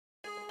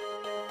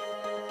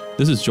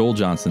This is Joel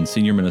Johnson,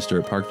 Senior Minister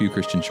at Parkview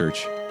Christian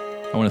Church.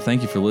 I want to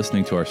thank you for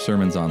listening to our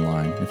sermons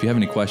online. If you have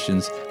any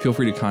questions, feel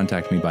free to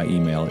contact me by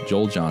email at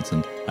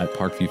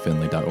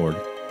joeljohnson@parkviewfinley.org.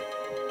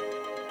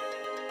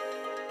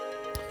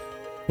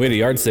 We had a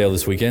yard sale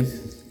this weekend.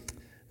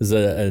 It was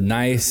a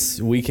nice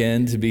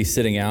weekend to be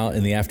sitting out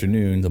in the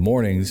afternoon. The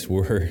mornings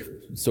were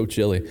so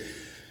chilly.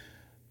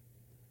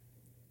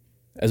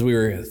 As we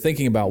were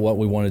thinking about what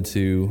we wanted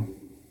to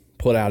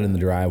put out in the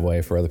driveway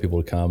for other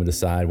people to come and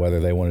decide whether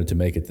they wanted to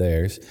make it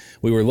theirs,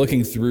 we were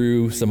looking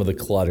through some of the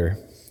clutter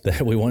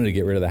that we wanted to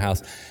get rid of the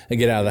house and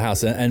get out of the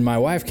house. And my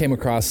wife came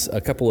across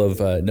a couple of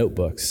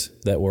notebooks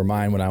that were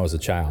mine when I was a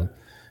child.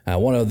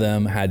 One of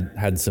them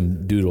had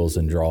some doodles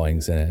and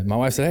drawings in it. My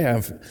wife said, "Hey,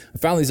 I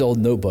found these old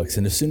notebooks."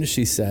 And as soon as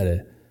she said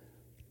it,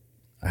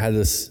 I had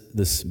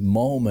this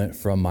moment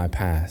from my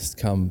past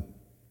come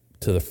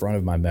to the front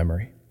of my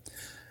memory.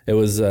 It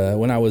was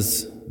when I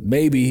was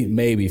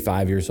maybe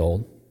 5 years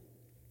old.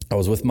 I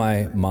was with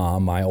my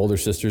mom. My older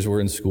sisters were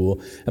in school,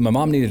 and my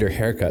mom needed her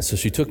haircut, so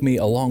she took me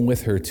along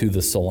with her to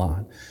the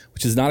salon,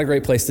 which is not a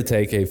great place to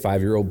take a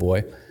 5-year-old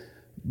boy,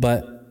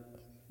 but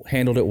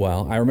handled it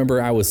well. I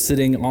remember I was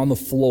sitting on the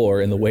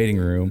floor in the waiting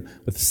room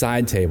with the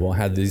side table,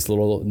 had these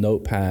little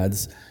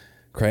notepads,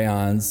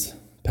 crayons,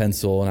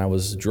 pencil, and I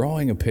was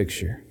drawing a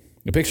picture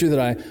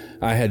that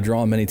I had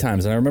drawn many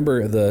times. And I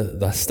remember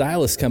the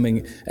stylist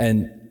coming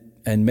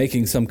and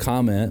making some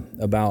comment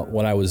about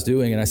what I was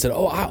doing. And I said,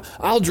 "Oh,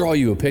 I'll draw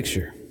you a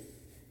picture."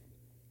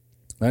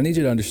 I need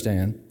you to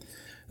understand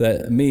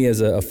that me as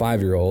a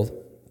 5-year-old,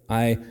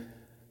 I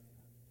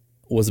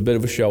was a bit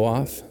of a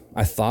show-off.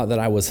 I thought that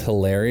I was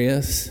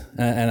hilarious,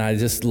 and I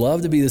just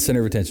love to be the center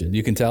of attention.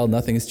 You can tell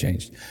nothing has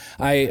changed.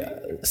 I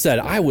said,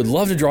 "I would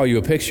love to draw you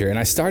a picture," and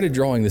I started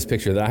drawing this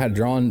picture that I had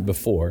drawn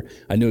before.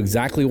 I knew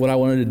exactly what I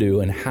wanted to do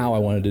and how I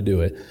wanted to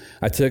do it.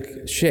 I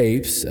took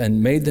shapes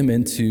and made them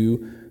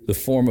into the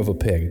form of a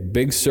pig.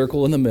 Big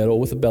circle in the middle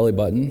with a belly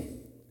button,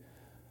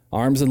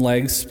 arms and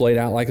legs splayed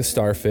out like a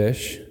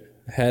starfish,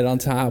 head on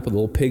top with a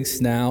little pig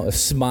snout, a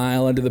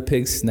smile under the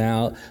pig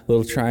snout,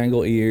 little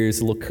triangle ears,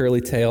 a little curly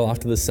tail off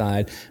to the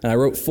side, and I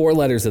wrote 4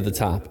 letters at the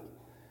top.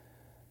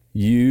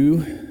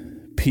 U-P-I-G.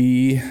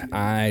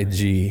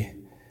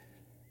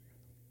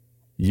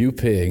 You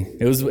pig.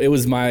 It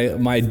was my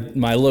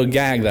little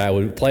gag that I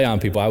would play on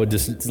people. I would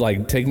just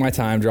like take my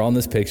time drawing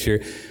this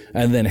picture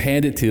and then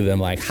hand it to them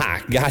like,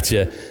 "Ha,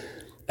 gotcha."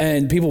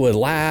 And people would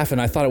laugh,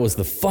 and I thought it was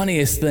the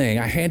funniest thing.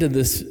 I handed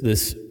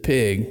this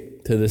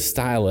pig to this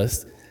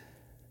stylist,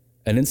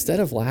 and instead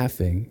of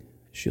laughing,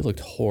 she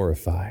looked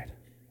horrified.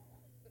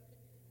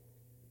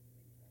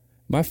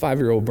 My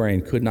 5-year-old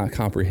brain could not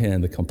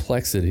comprehend the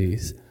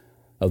complexities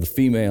of the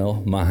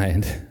female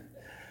mind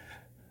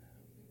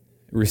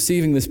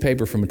receiving this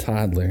paper from a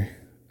toddler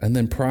and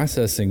then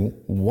processing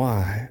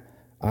why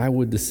I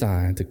would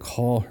decide to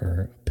call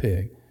her a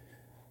pig.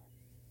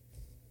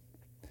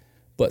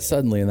 But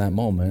suddenly in that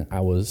moment, I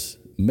was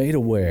made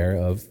aware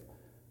of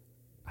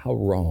how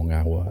wrong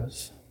I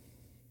was.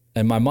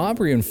 And my mom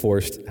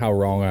reinforced how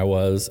wrong I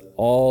was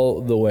all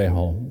the way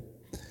home.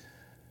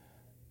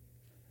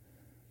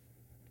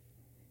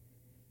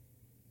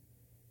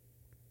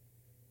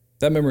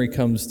 That memory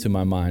comes to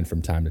my mind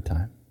from time to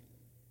time.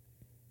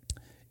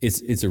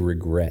 It's a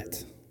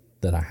regret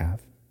that I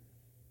have.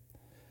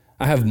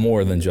 I have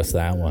more than just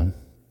that one.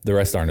 The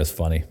rest aren't as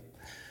funny.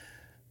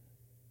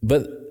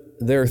 But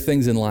there are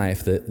things in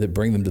life that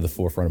bring them to the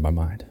forefront of my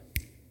mind.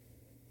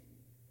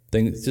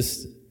 Things,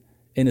 just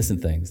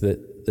innocent things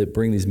that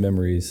bring these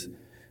memories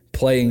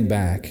playing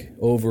back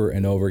over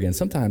and over again.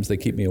 Sometimes they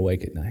keep me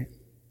awake at night.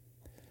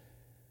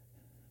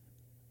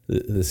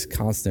 This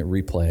constant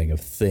replaying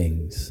of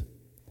things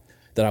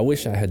that I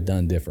wish I had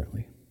done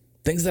differently.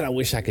 Things that I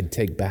wish I could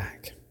take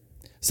back.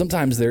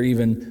 Sometimes they're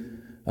even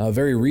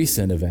very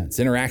recent events,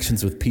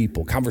 interactions with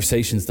people,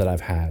 conversations that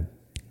I've had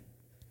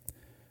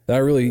that I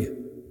really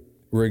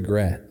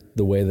regret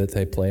the way that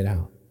they played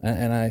out.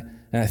 And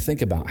I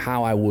think about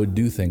how I would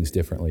do things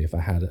differently if I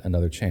had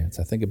another chance.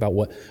 I think about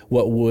what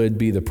would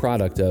be the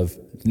product of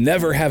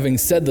never having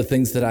said the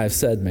things that I've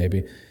said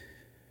maybe.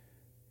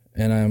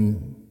 And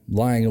I'm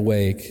lying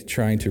awake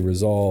trying to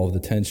resolve the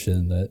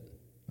tension that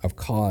I've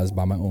caused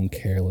by my own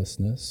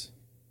carelessness.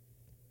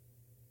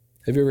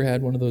 Have you ever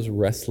had one of those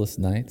restless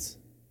nights?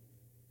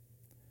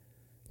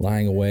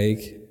 Lying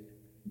awake,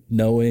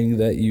 knowing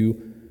that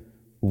you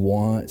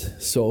want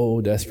so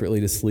desperately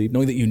to sleep,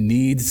 knowing that you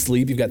need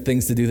sleep, you've got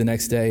things to do the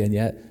next day, and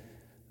yet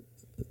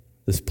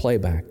this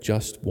playback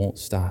just won't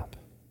stop.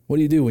 What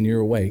do you do when you're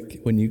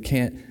awake, when you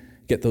can't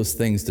get those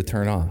things to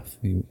turn off?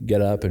 You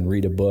get up and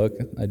read a book.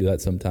 I do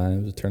that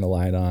sometimes, turn a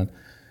light on,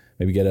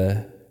 maybe get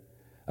a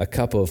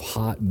cup of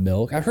hot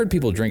milk. I've heard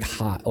people drink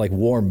hot, like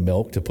warm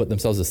milk to put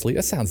themselves to sleep.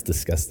 That sounds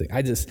disgusting.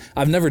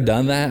 I've never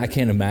done that. I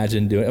can't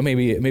imagine doing it.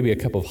 Maybe a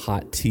cup of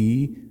hot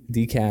tea,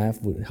 decaf,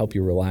 would help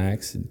you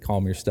relax and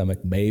calm your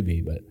stomach,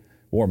 maybe, but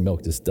warm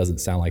milk just doesn't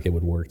sound like it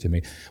would work to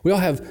me. We all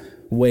have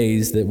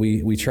ways that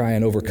we try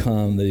and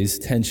overcome these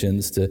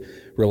tensions to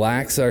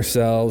relax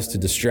ourselves, to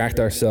distract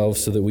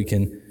ourselves so that we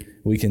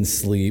can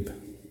sleep.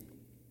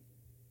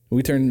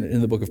 We turn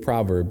in the book of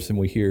Proverbs and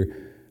we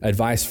hear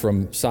advice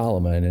from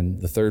Solomon in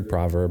the third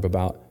proverb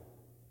about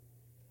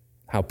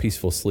how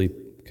peaceful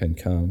sleep can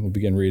come. We'll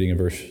begin reading in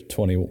verse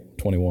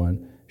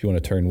 21. If you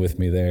want to turn with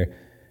me there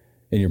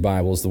in your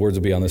Bibles, the words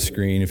will be on the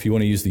screen. If you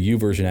want to use the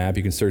YouVersion app,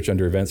 you can search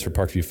under events for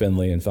Parkview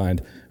Findlay and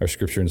find our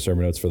scripture and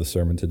sermon notes for the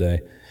sermon today.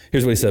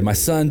 Here's what he said. My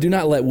son, do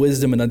not let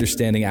wisdom and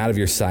understanding out of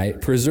your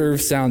sight.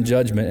 Preserve sound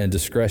judgment and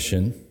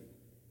discretion.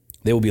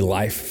 They will be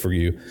life for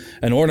you,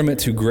 an ornament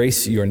to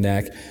grace your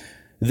neck.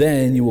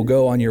 Then you will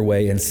go on your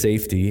way in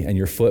safety, and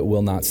your foot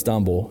will not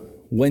stumble.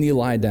 When you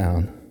lie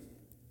down,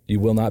 you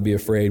will not be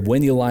afraid.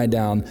 When you lie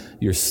down,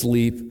 your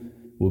sleep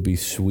will be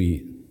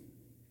sweet.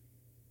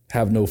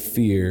 Have no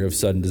fear of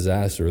sudden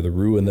disaster or the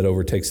ruin that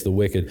overtakes the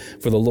wicked,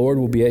 for the Lord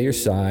will be at your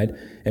side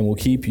and will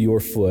keep your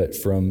foot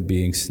from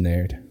being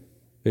snared.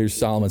 There's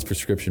Solomon's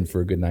prescription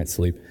for a good night's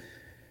sleep.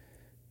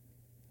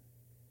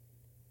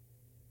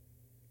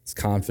 It's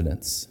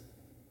confidence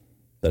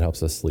that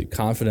helps us sleep.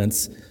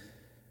 Confidence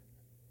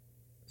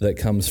that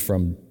comes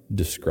from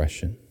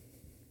discretion,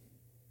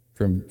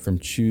 from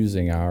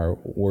choosing our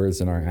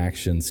words and our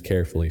actions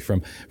carefully,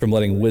 from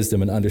letting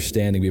wisdom and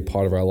understanding be a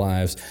part of our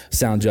lives,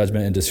 sound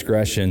judgment and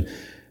discretion.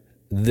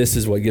 This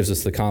is what gives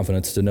us the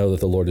confidence to know that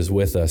the Lord is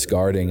with us,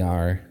 guarding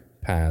our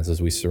paths as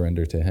we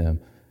surrender to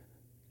him,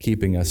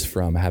 keeping us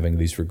from having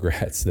these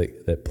regrets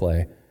that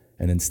play,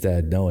 and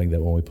instead knowing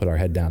that when we put our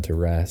head down to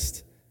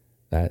rest,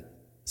 that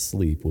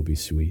sleep will be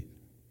sweet.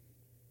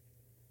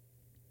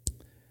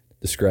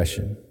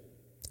 Discretion.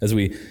 As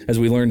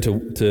we learn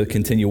to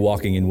continue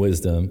walking in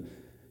wisdom,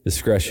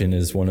 discretion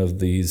is one of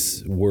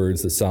these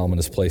words that Solomon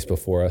has placed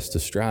before us to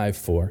strive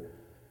for.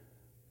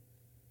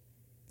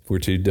 If we're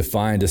to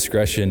define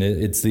discretion,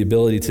 it's the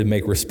ability to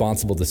make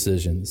responsible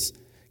decisions,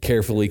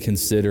 carefully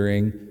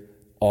considering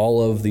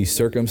all of the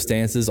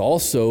circumstances,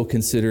 also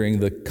considering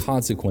the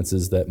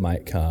consequences that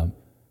might come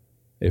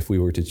if we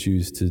were to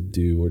choose to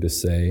do or to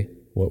say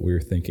what we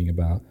were thinking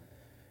about.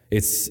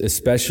 It's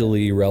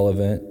especially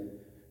relevant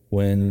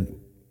when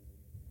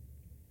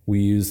we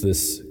use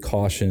this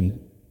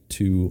caution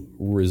to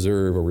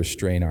reserve or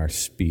restrain our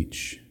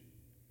speech,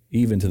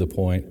 even to the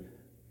point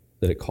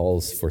that it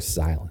calls for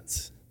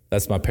silence.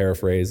 That's my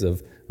paraphrase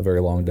of a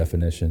very long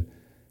definition.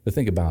 But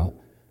think about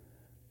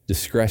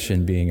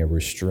discretion being a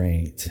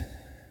restraint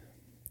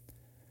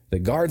that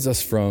guards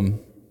us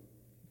from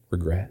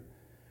regret,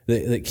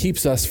 that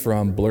keeps us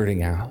from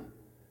blurting out.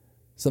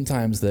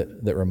 Sometimes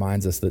that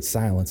reminds us that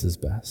silence is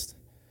best.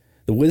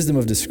 The wisdom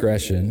of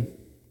discretion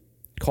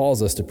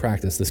calls us to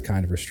practice this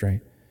kind of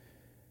restraint.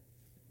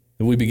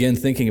 And we begin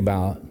thinking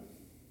about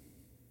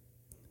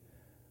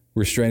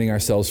restraining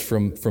ourselves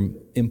from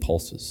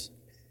impulses,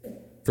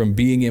 from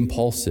being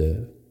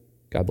impulsive.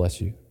 God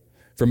bless you.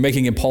 From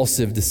making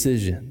impulsive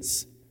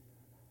decisions.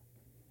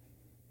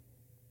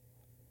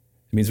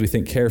 It means we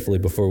think carefully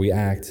before we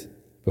act,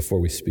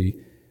 before we speak.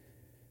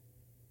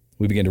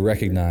 We begin to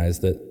recognize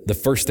that the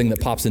first thing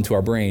that pops into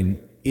our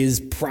brain is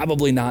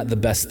probably not the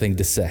best thing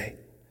to say.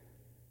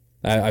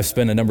 I've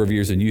spent a number of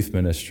years in youth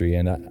ministry,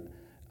 and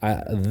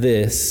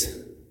this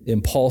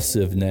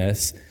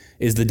impulsiveness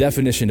is the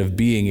definition of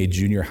being a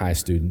junior high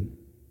student.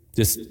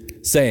 Just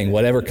saying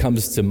whatever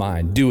comes to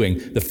mind,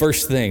 doing the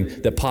first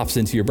thing that pops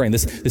into your brain.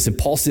 This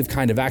impulsive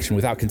kind of action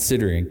without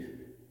considering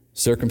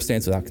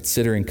circumstance, without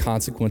considering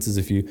consequences.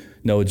 If you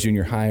know a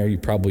junior higher, you're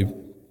probably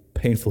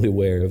painfully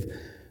aware of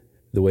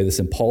the way this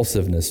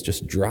impulsiveness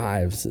just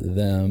drives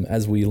them.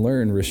 As we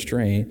learn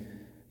restraint,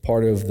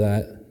 part of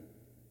that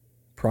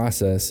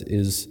process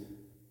is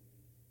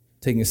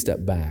taking a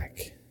step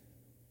back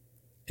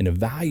and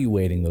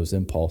evaluating those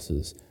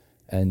impulses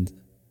and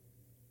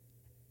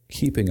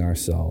keeping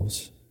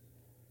ourselves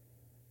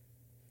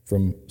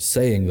from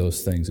saying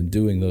those things and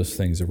doing those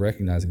things and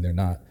recognizing they're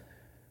not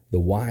the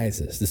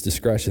wisest. This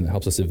discretion that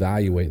helps us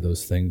evaluate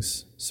those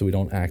things so we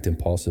don't act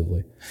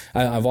impulsively.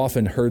 I've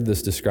often heard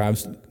this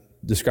described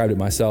it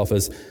myself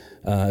as,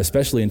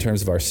 especially in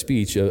terms of our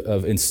speech,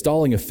 of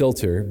installing a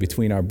filter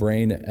between our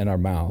brain and our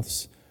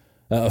mouths.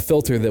 A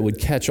filter that would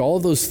catch all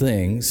of those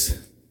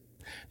things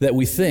that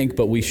we think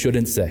but we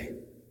shouldn't say.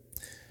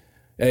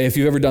 If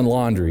you've ever done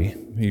laundry,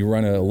 you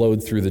run a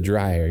load through the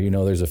dryer, you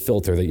know there's a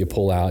filter that you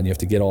pull out and you have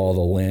to get all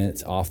the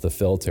lint off the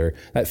filter.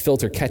 That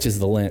filter catches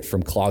the lint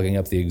from clogging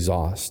up the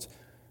exhaust,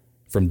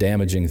 from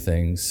damaging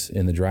things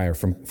in the dryer,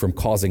 from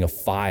causing a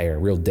fire,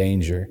 real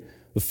danger.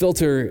 The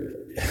filter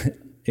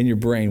in your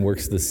brain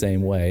works the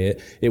same way.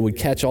 It would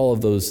catch all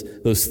of those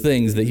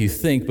things that you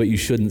think but you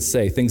shouldn't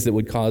say, things that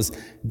would cause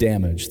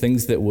damage,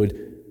 things that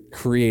would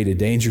create a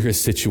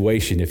dangerous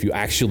situation if you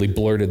actually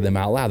blurted them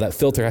out loud. That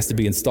filter has to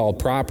be installed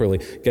properly,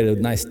 get a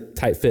nice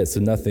tight fit so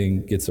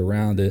nothing gets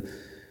around it,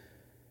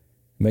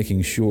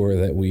 making sure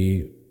that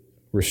we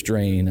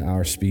restrain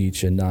our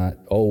speech and not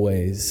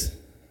always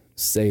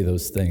say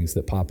those things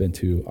that pop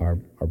into our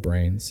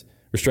brains.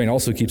 Restraint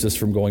also keeps us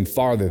from going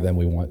farther than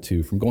we want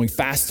to, from going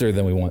faster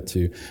than we want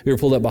to. We were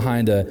pulled up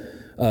behind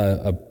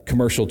a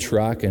commercial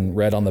truck and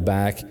read on the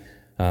back,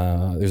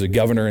 there's a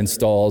governor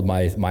installed.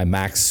 My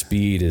max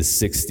speed is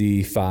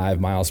 65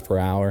 miles per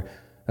hour.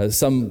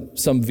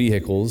 Some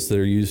vehicles that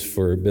are used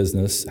for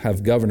business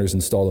have governors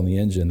installed on the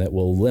engine that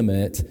will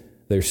limit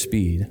their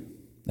speed.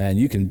 And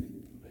you can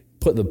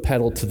put the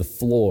pedal to the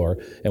floor,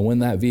 and when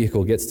that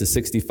vehicle gets to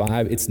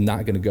 65, it's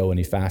not going to go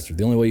any faster.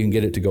 The only way you can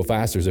get it to go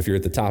faster is if you're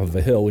at the top of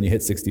a hill when you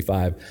hit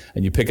 65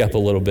 and you pick up a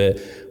little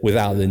bit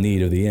without the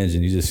need of the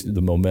engine.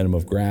 The momentum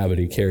of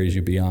gravity carries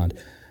you beyond.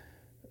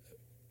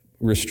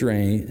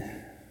 Restraint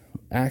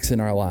acts in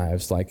our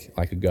lives like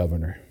a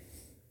governor,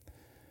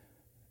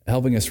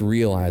 helping us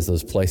realize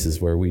those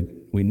places where we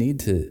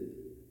need to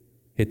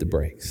hit the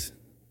brakes.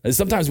 And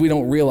sometimes we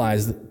don't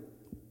realize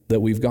that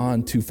we've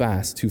gone too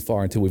fast, too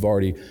far, until we've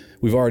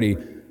already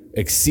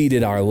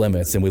exceeded our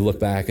limits, and we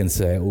look back and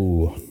say,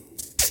 ooh,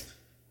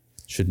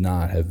 should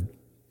not have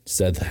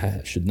said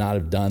that, should not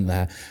have done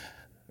that.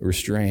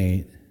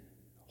 Restraint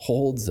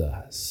holds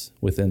us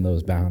within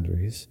those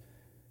boundaries,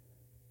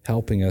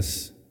 helping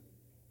us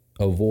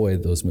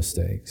avoid those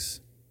mistakes.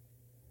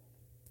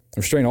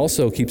 Restraint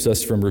also keeps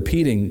us from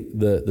repeating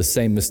the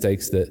same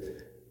mistakes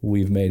that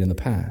we've made in the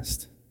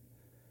past.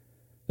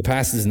 The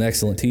past is an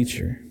excellent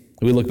teacher.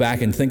 We look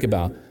back and think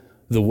about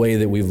the way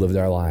that we've lived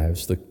our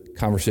lives, the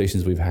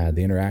conversations we've had,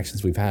 the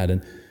interactions we've had,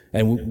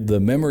 and the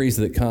memories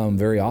that come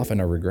very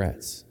often are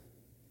regrets.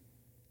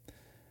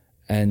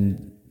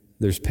 And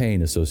there's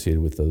pain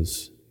associated with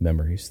those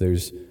memories.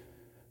 There's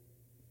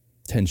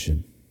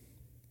tension.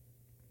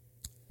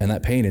 And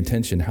that pain and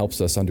tension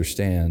helps us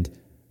understand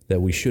that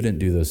we shouldn't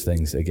do those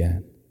things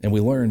again. And we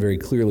learn very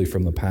clearly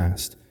from the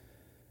past,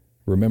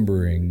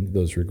 remembering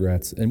those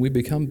regrets, and we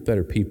become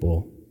better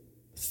people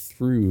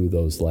through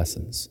those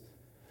lessons.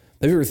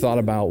 Have you ever thought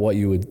about what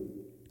you would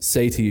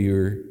say to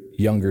your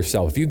younger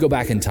self? If you go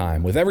back in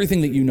time with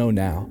everything that you know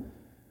now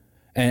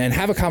and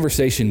have a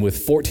conversation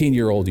with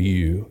 14-year-old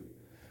you,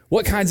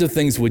 what kinds of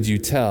things would you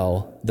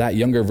tell that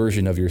younger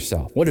version of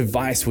yourself? What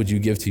advice would you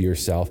give to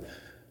yourself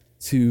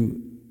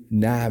to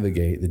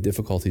navigate the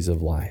difficulties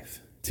of life,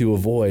 to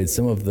avoid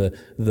some of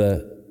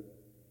the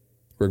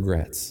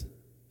regrets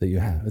that you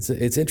have?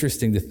 It's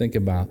interesting to think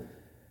about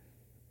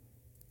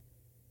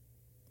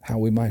how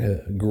we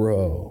might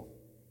grow,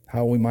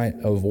 how we might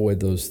avoid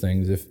those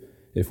things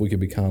if we could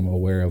become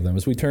aware of them.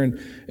 As we turn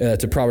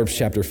to Proverbs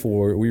chapter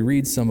 4, we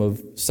read some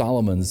of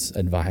Solomon's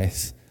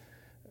advice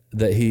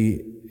that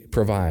he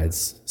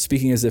provides,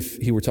 speaking as if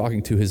he were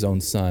talking to his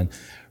own son,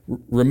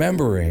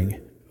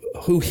 remembering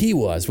who he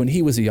was when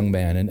he was a young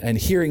man and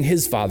hearing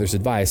his father's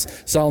advice.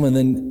 Solomon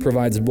then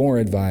provides more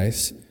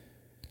advice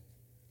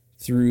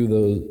through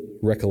those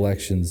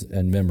recollections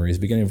and memories.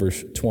 Beginning in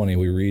verse 20,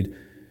 we read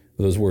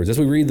those words. As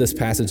we read this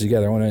passage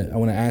together, I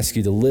want to ask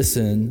you to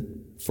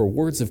listen for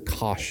words of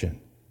caution.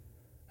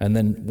 And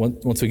then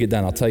once we get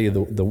done, I'll tell you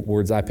the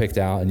words I picked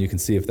out, and you can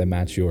see if they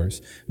match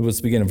yours. Let's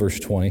begin in verse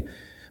 20.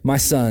 My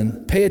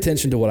son, pay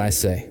attention to what I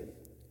say.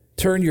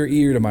 Turn your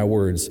ear to my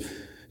words.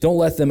 Don't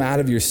let them out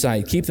of your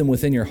sight. Keep them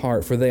within your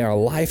heart, for they are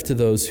life to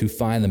those who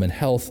find them and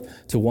health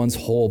to one's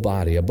whole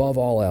body. Above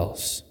all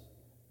else,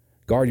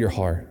 guard your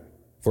heart,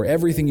 for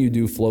everything you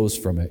do flows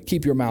from it.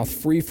 Keep your mouth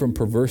free from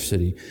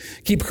perversity.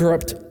 Keep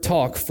corrupt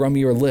talk from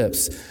your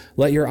lips.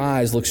 Let your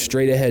eyes look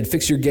straight ahead.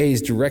 Fix your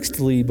gaze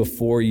directly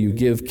before you.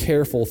 Give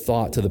careful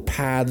thought to the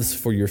paths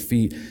for your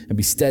feet, and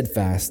be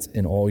steadfast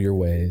in all your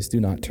ways. Do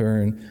not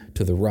turn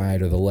to the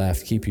right or the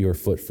left. Keep your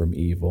foot from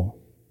evil.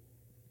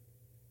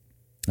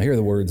 Now, here are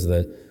the words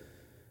that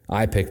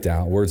I picked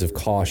out, words of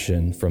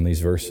caution from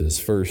these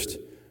verses. First,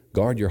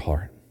 guard your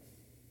heart.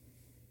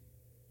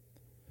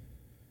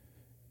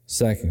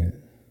 Second,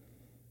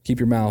 keep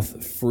your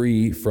mouth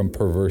free from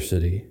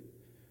perversity.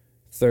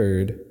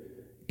 Third,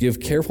 give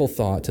careful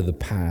thought to the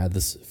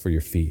paths for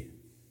your feet.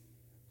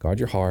 Guard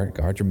your heart,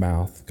 guard your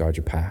mouth, guard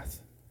your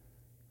path.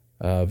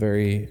 A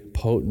very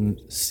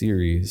potent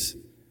series,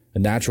 a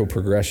natural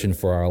progression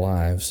for our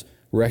lives,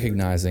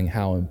 recognizing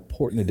how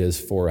important it is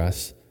for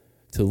us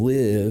to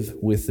live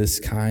with this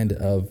kind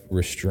of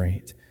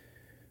restraint.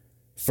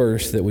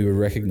 First, that we would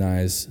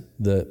recognize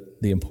the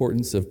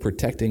importance of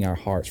protecting our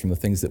hearts from the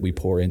things that we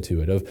pour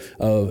into it,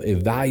 of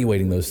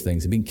evaluating those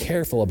things and being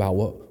careful about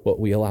what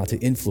we allow to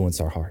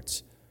influence our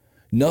hearts,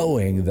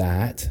 knowing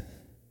that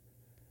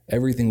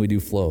everything we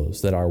do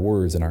flows, that our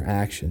words and our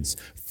actions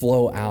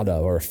flow out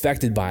of or are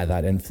affected by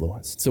that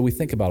influence. So we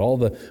think about all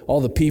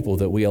the people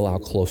that we allow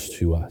close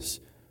to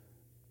us,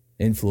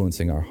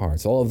 influencing our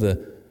hearts, all of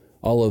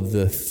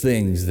the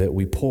things that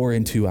we pour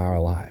into our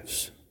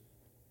lives,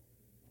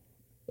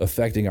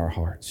 affecting our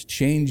hearts,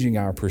 changing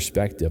our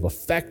perspective,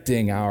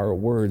 affecting our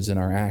words and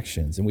our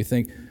actions. And we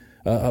think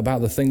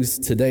about the things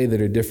today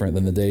that are different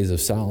than the days of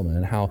Solomon,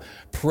 and how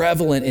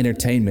prevalent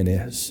entertainment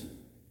is,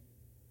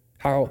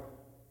 how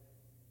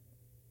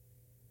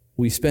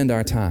we spend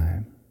our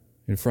time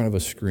in front of a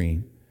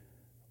screen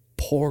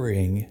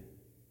pouring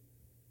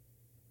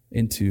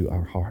into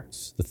our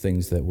hearts the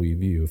things that we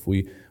view. If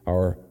we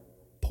are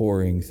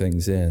pouring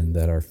things in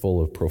that are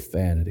full of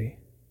profanity,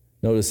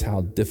 notice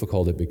how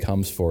difficult it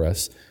becomes for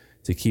us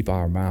to keep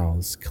our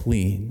mouths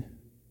clean.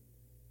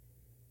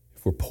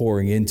 If we're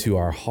pouring into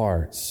our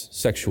hearts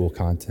sexual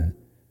content,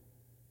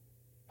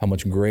 how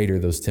much greater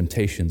those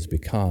temptations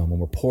become when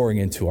we're pouring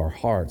into our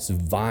hearts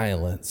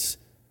violence.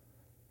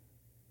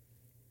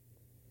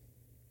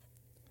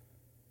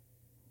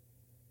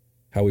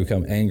 How we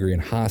become angry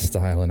and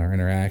hostile in our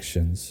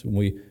interactions when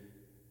we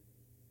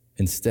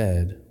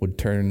instead would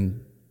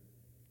turn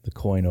the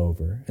coin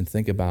over and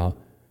think about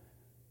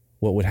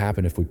what would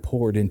happen if we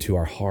poured into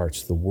our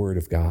hearts the Word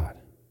of God,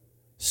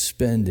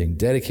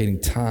 dedicating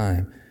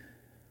time,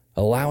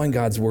 allowing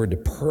God's Word to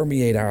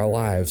permeate our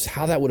lives,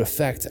 how that would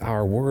affect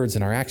our words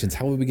and our actions,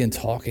 how we begin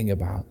talking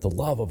about the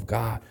love of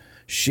God,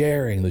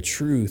 sharing the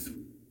truth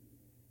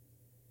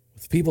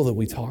with people that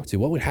we talk to.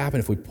 What would happen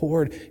if we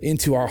poured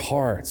into our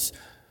hearts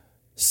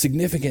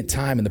significant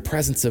time in the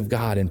presence of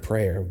God in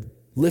prayer,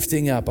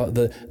 lifting up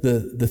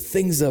the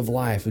things of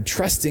life, and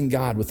trusting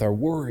God with our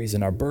worries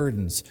and our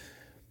burdens,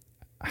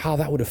 how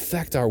that would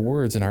affect our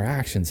words and our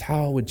actions,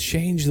 how it would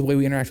change the way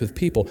we interact with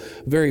people,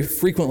 very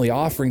frequently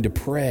offering to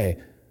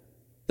pray.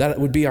 That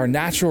would be our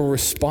natural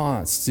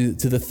response to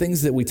the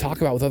things that we talk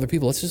about with other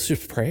people. Let's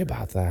just pray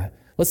about that.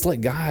 Let's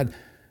let God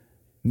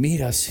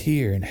meet us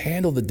here and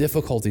handle the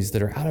difficulties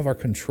that are out of our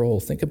control.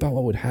 Think about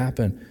what would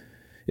happen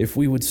if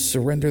we would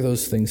surrender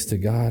those things to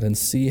God and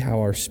see how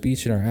our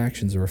speech and our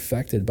actions are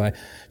affected by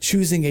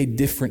choosing a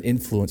different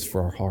influence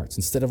for our hearts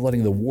instead of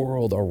letting the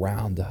world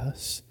around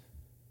us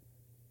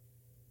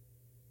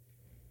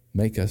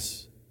make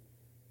us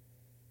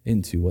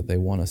into what they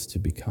want us to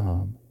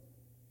become.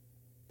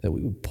 That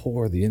we would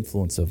pour the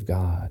influence of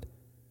God,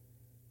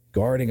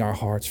 guarding our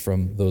hearts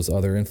from those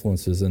other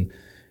influences and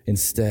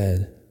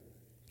instead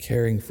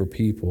caring for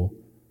people,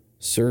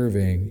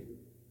 serving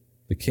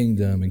the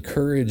kingdom,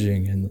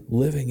 encouraging and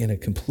living in a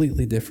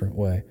completely different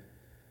way.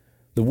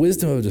 The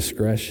wisdom of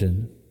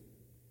discretion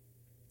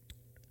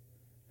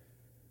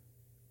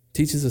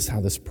teaches us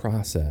how this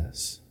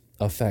process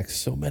affects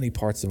so many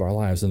parts of our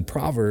lives. And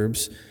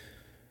Proverbs,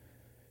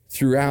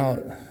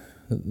 throughout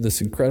this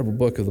incredible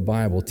book of the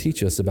Bible,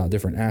 teach us about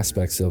different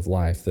aspects of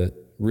life that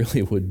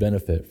really would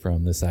benefit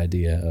from this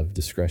idea of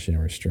discretion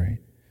and restraint.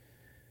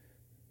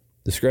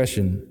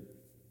 Discretion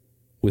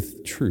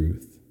with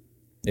truth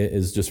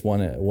is just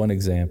one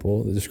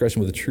example. The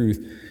discretion with the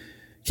truth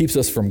keeps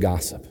us from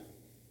gossip.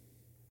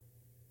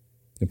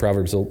 In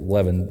Proverbs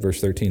 11, verse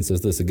 13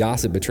 says this: "A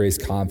gossip betrays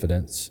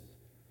confidence,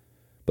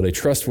 but a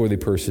trustworthy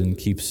person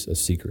keeps a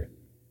secret."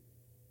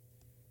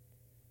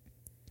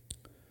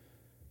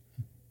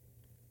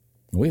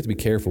 We have to be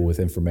careful with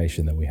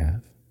information that we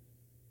have.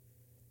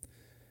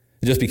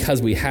 Just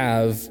because we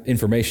have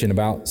information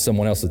about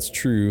someone else that's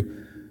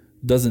true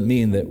doesn't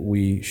mean that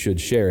we should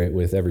share it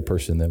with every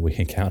person that we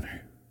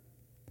encounter.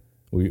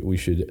 We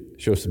should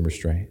show some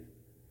restraint.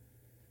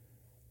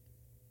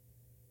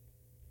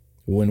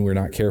 When we're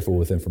not careful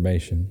with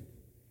information,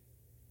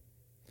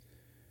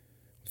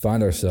 we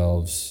find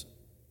ourselves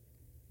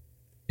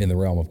in the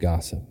realm of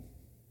gossip.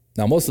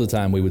 Now, most of the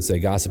time we would say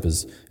gossip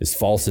is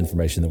false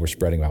information that we're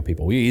spreading about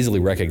people. We easily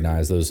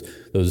recognize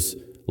those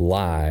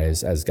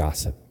lies as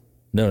gossip.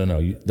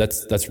 No,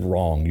 that's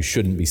wrong. You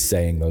shouldn't be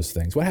saying those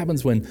things. What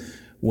happens when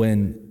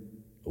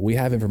we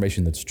have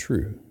information that's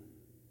true?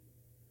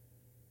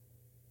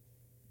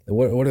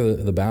 What are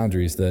the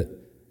boundaries that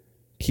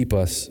keep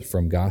us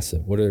from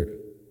gossip? What are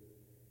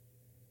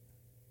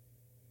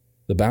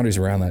the boundaries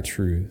around that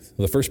truth?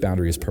 Well, the first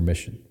boundary is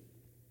permission.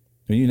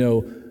 When you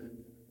know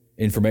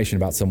information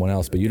about someone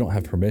else, but you don't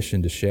have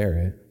permission to share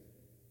it,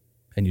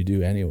 and you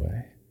do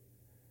anyway,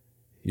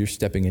 you're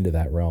stepping into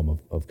that realm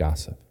of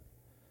gossip.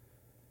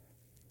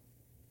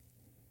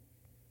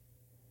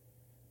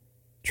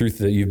 Truth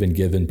that you've been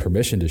given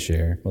permission to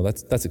share, well,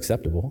 that's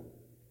acceptable.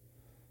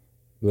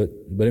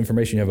 But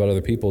information you have about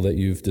other people that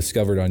you've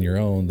discovered on your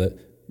own that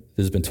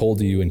has been told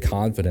to you in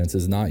confidence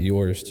is not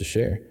yours to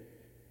share.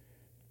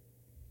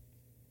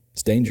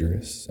 It's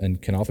dangerous and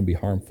can often be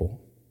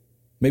harmful.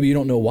 Maybe you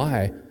don't know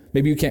why.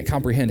 Maybe you can't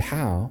comprehend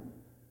how.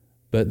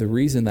 But the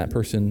reason that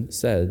person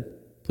said,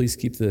 "Please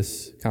keep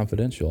this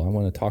confidential. I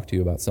want to talk to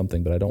you about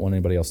something, but I don't want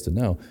anybody else to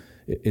know."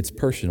 It's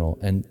personal,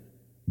 and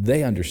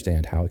they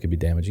understand how it can be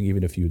damaging,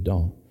 even if you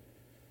don't.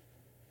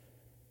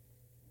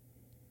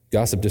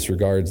 Gossip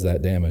disregards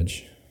that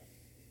damage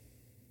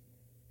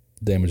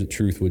that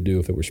truth would do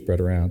if it were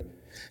spread around.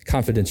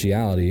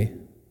 Confidentiality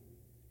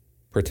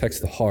protects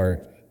the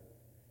heart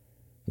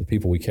of the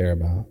people we care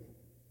about.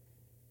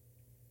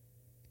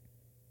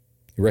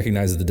 It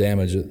recognizes the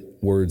damage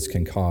that words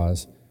can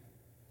cause.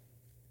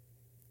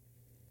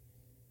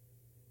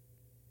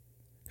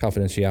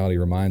 Confidentiality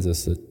reminds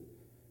us that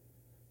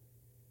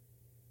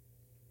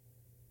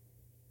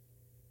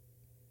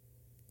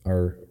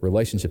our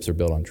relationships are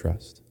built on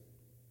trust.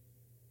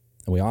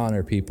 And we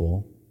honor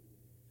people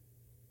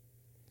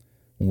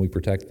when we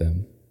protect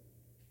them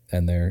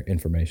and their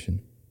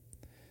information.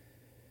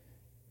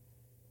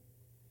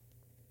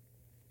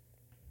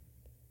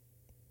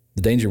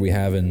 The danger we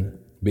have in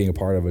being a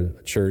part of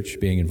a church,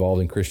 being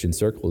involved in Christian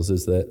circles,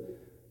 is that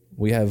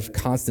we have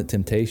constant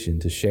temptation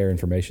to share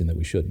information that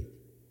we shouldn't.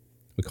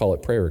 We call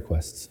it prayer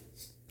requests.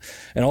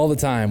 And all the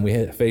time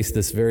we face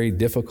this very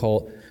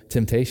difficult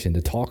temptation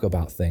to talk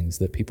about things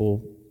that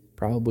people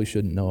probably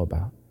shouldn't know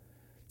about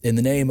in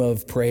the name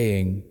of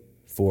praying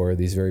for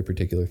these very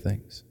particular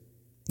things.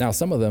 Now,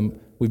 some of them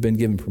we've been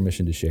given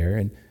permission to share,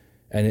 and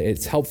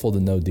it's helpful to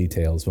know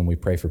details when we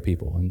pray for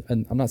people.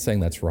 And I'm not saying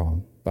that's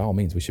wrong. By all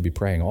means, we should be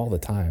praying all the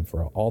time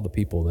for all the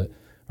people that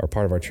are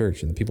part of our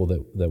church and the people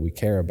that we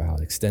care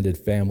about, extended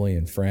family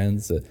and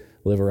friends that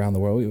live around the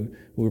world.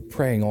 We're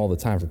praying all the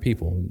time for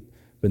people. We've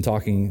been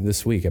talking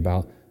this week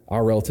about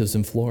our relatives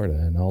in Florida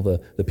and all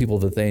the people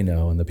that they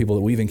know and the people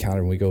that we've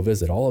encountered when we go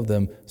visit, all of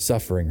them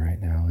suffering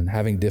right now and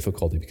having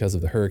difficulty because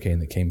of the hurricane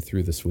that came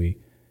through this week.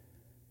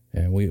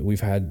 And we've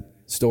had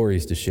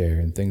stories to share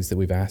and things that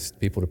we've asked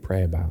people to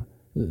pray about.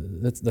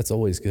 That's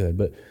always good.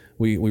 But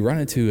we run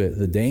into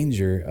the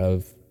danger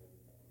of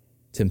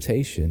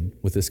temptation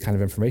with this kind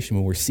of information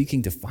when we're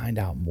seeking to find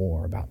out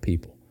more about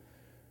people.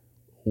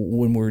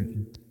 When we're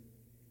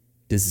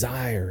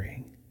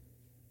desiring,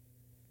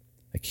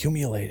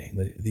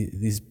 accumulating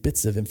these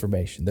bits of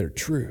information that are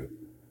true,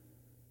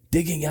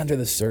 digging under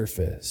the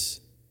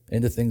surface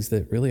into things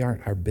that really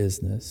aren't our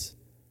business.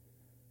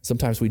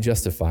 Sometimes we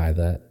justify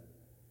that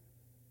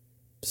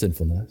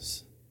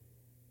sinfulness,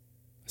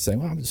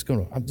 saying, well,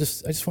 I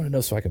just want to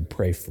know so I can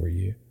pray for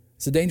you.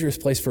 It's a dangerous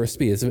place for us to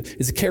be.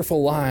 It's a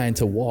careful line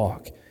to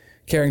walk,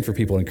 caring for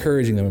people,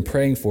 encouraging them and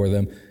praying for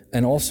them,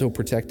 and also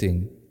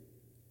protecting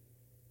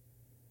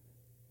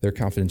their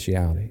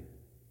confidentiality,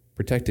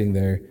 protecting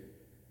their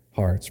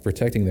hearts,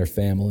 protecting their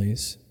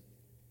families,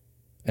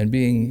 and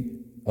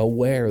being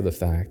aware of the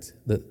fact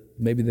that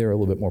maybe they're a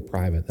little bit more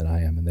private than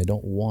I am and they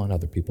don't want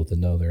other people to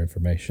know their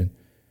information.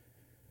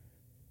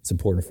 It's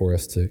important for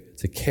us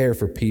to care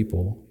for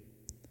people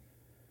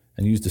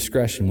and use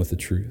discretion with the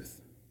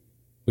truth.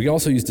 We can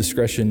also use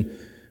discretion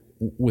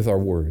with our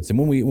words. And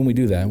when we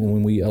do that,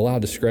 when we allow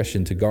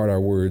discretion to guard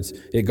our words,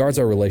 it guards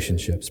our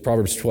relationships.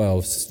 Proverbs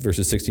 12,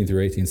 verses 16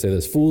 through 18 say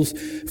this: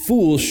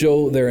 Fools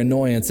show their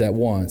annoyance at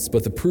once,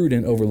 but the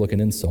prudent overlook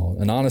an insult.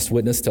 An honest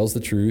witness tells the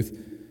truth,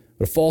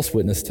 but a false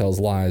witness tells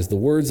lies. The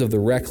words of the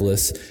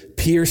reckless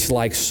pierce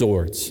like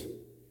swords,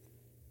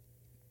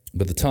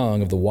 but the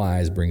tongue of the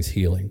wise brings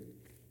healing.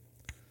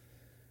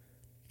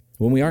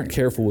 When we aren't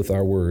careful with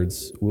our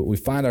words, we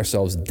find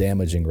ourselves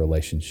damaging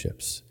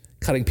relationships,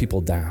 cutting people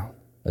down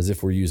as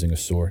if we're using a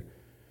sword.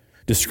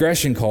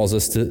 Discretion calls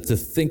us to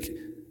think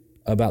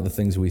about the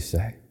things we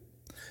say,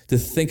 to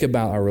think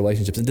about our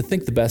relationships, and to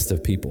think the best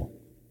of people.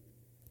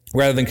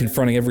 Rather than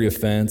confronting every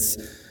offense,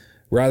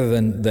 rather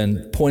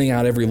than pointing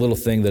out every little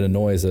thing that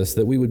annoys us,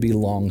 that we would be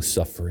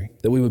long-suffering,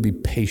 that we would be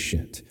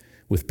patient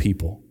with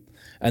people,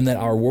 and that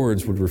our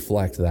words would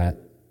reflect that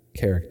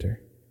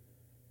character.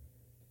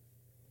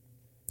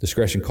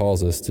 Discretion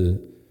calls us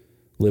to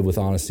live with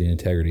honesty and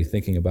integrity,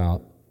 thinking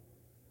about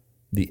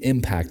the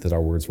impact that our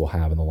words will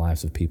have in the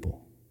lives of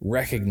people,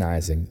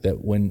 recognizing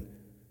that when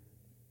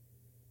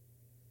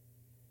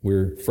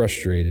we're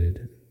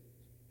frustrated,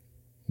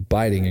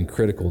 biting, and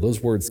critical,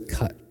 those words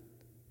cut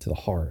to the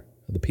heart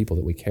of the people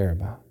that we care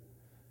about.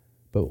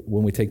 But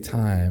when we take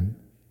time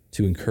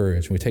to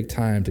encourage, when we take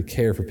time to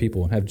care for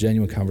people and have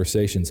genuine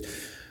conversations,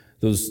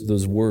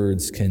 those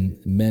words can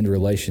mend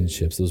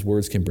relationships. Those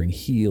words can bring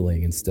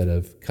healing instead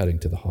of cutting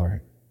to the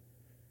heart.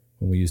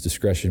 When we use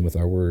discretion with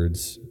our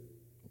words,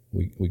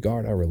 we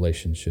guard our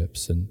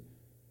relationships and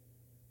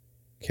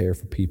care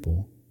for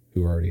people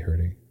who are already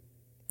hurting.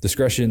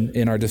 Discretion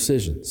in our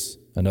decisions,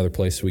 another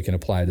place we can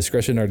apply.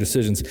 Discretion in our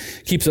decisions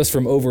keeps us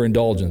from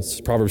overindulgence.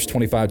 Proverbs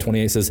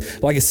 25:28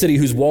 says, like a city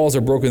whose walls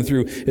are broken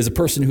through is a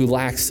person who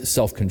lacks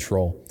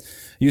self-control.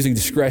 Using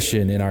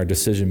discretion in our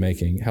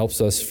decision-making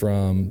helps us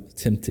from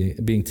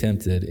being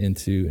tempted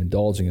into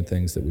indulging in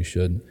things that we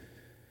shouldn't.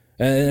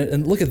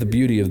 And look at the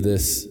beauty of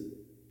this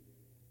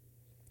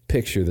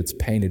picture that's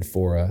painted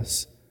for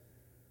us.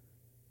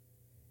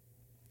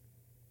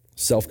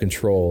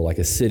 Self-control, like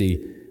a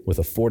city with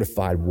a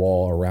fortified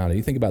wall around it.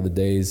 You think about the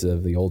days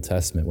of the Old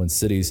Testament when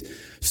cities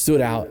stood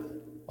out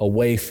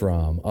away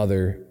from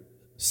other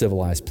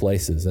civilized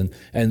places, and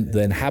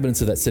the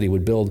inhabitants of that city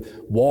would build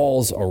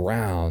walls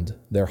around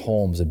their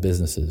homes and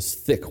businesses,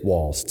 thick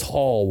walls,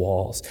 tall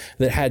walls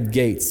that had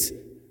gates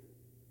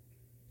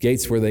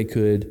where they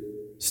could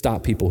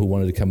stop people who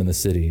wanted to come in the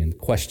city and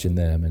question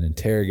them and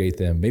interrogate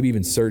them, maybe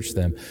even search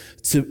them,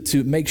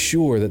 to make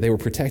sure that they were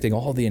protecting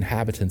all the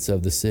inhabitants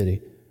of the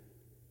city.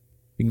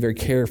 Being very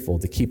careful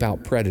to keep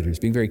out predators,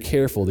 being very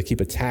careful to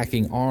keep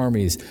attacking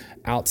armies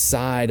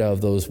outside of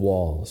those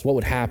walls. What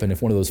would happen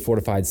if one of those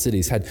fortified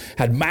cities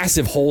had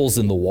massive holes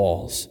in the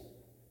walls?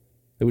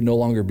 They would no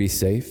longer be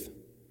safe.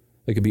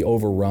 They could be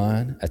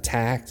overrun,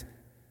 attacked.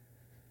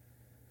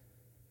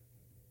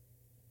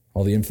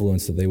 All the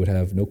influence that they would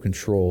have no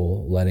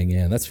control letting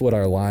in. That's what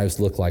our lives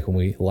look like when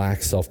we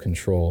lack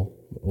self-control.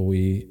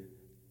 We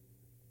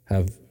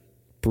have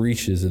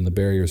breaches in the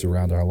barriers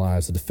around our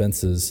lives. The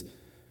defenses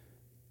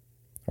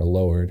are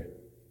lowered,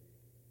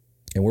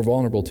 and we're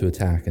vulnerable to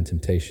attack and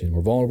temptation.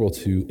 We're vulnerable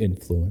to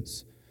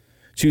influence.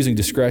 Choosing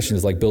discretion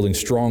is like building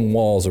strong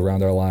walls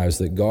around our lives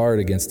that guard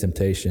against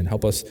temptation,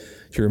 help us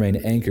to remain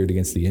anchored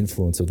against the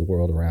influence of the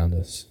world around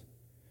us.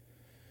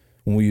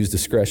 When we use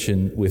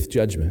discretion with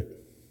judgment,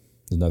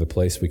 There's another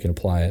place we can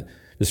apply it.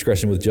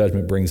 Discretion with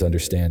judgment brings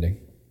understanding.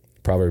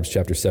 Proverbs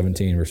chapter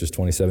 17, verses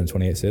 27 and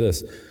 28 say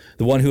this: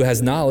 "The one who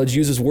has knowledge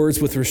uses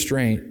words with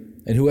restraint,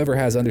 and whoever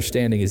has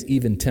understanding is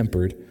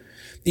even-tempered.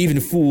 Even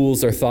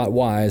fools are thought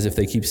wise if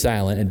they keep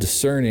silent, and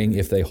discerning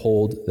if they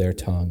hold their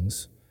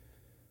tongues."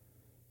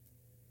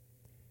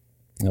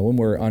 Now, when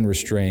we're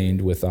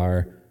unrestrained with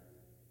our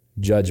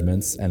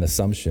judgments and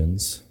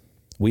assumptions,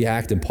 we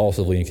act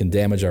impulsively and can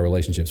damage our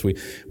relationships.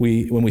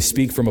 When we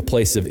speak from a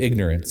place of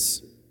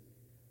ignorance,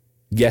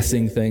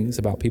 guessing things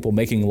about people,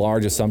 making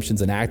large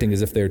assumptions and acting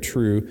as if they're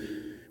true,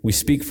 we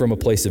speak from a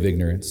place of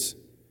ignorance.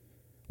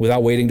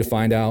 Without waiting to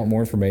find out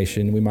more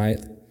information, we might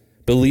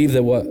believe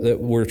that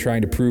we're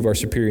trying to prove our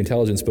superior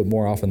intelligence, but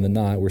more often than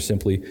not, we're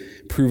simply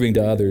proving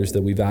to others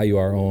that we value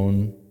our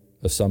own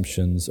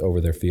assumptions over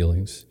their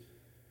feelings.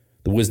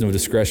 The wisdom of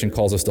discretion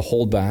calls us to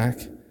hold back,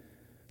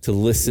 to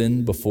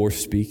listen before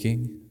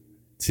speaking,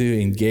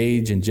 to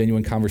engage in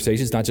genuine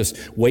conversations, not just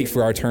wait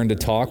for our turn to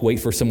talk, wait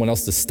for someone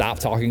else to stop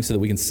talking so that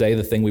we can say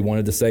the thing we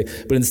wanted to say,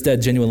 but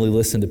instead genuinely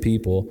listen to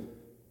people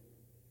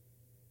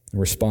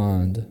and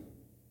respond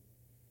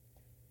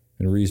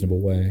in a reasonable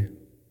way.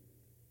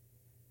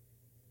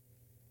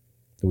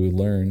 That we would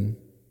learn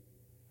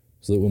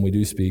so that when we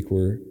do speak,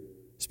 we're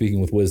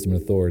speaking with wisdom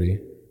and authority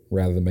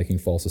rather than making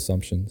false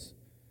assumptions.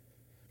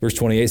 Verse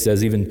 28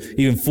 says,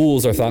 even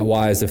fools are thought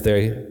wise if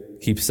they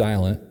keep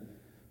silent.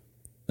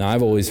 Now,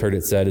 I've always heard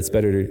it said, it's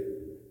better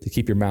to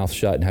keep your mouth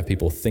shut and have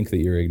people think that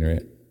you're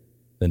ignorant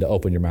than to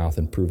open your mouth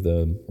and prove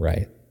them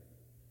right.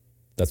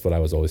 That's what I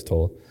was always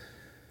told.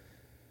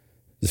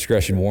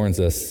 Discretion warns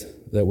us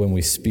that when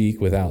we speak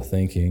without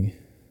thinking,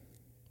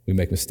 we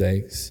make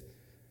mistakes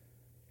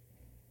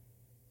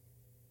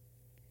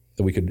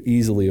that we could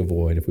easily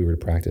avoid if we were to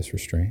practice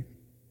restraint.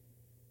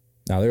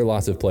 Now, there are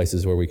lots of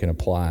places where we can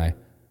apply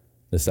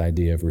this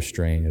idea of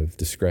restraint, of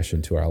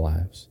discretion to our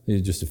lives. These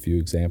are just a few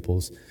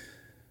examples,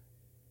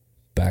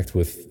 backed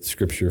with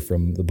scripture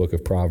from the book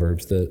of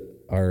Proverbs, that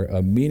are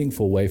a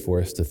meaningful way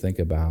for us to think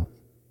about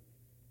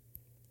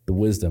the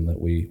wisdom that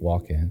we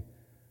walk in,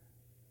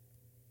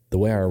 the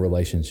way our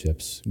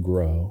relationships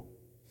grow.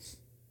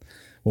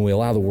 When we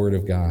allow the Word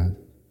of God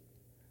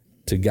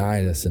to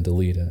guide us and to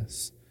lead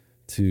us,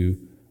 to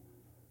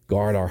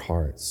guard our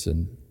hearts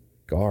and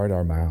guard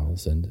our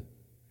mouths and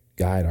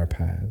guide our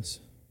paths.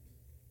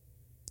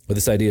 But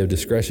this idea of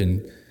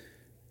discretion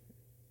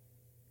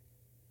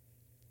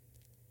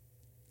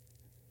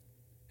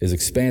is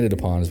expanded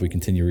upon as we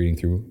continue reading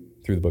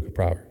through the book of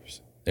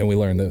Proverbs. And we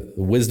learn that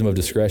the wisdom of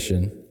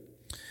discretion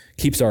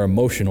keeps our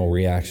emotional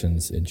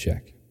reactions in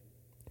check.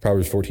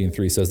 Proverbs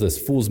 14:3 says this: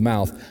 "Fool's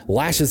mouth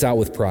lashes out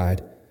with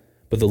pride,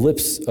 but the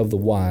lips of the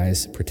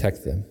wise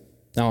protect them."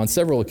 Now, on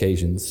several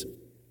occasions,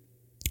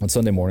 on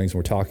Sunday mornings,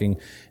 we're talking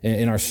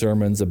in our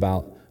sermons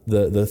about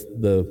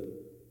the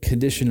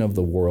condition of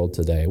the world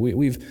today.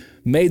 We've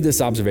made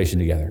this observation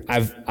together.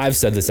 I've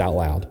said this out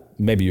loud.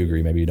 Maybe you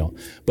agree, maybe you don't.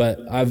 But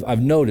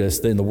I've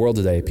noticed that in the world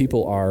today,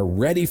 people are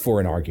ready for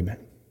an argument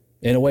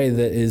in a way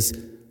that is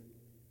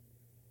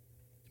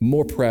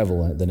more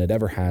prevalent than it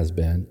ever has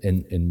been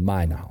in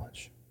my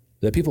knowledge.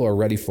 That people are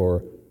ready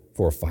for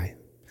a fight.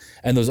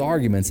 And those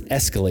arguments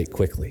escalate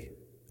quickly.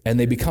 And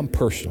they become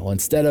personal.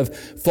 Instead of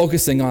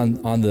focusing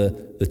on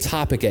the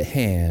topic at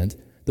hand,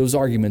 those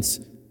arguments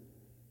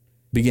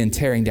begin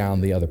tearing down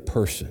the other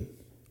person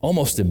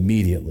almost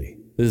immediately.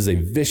 This is a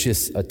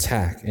vicious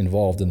attack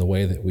involved in the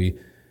way that we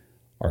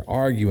are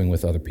arguing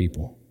with other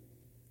people.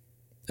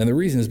 And the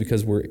reason is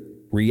because we're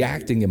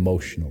reacting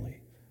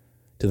emotionally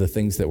to the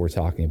things that we're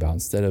talking about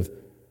instead of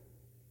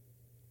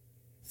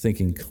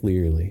thinking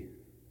clearly,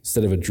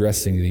 instead of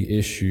addressing the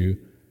issue.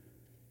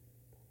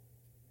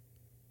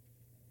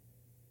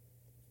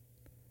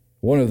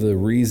 One of the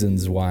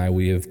reasons why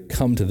we have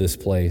come to this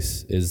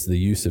place is the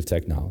use of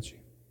technology.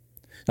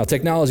 Now,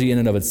 technology in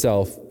and of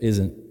itself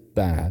isn't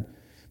bad.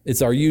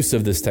 It's our use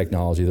of this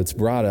technology that's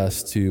brought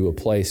us to a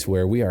place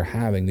where we are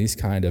having these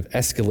kind of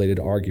escalated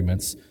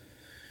arguments.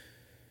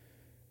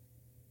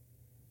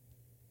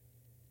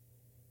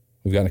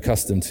 We've gotten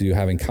accustomed to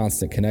having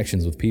constant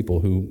connections with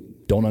people who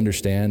don't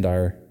understand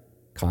our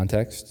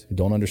context, who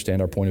don't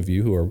understand our point of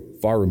view, who are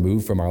far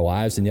removed from our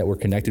lives, and yet we're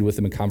connected with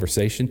them in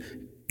conversation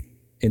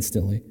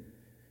instantly.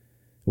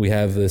 We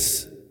have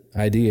this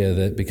idea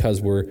that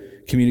because we're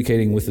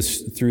communicating with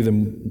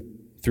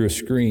through a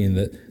screen,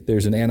 that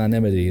there's an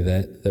anonymity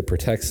that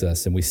protects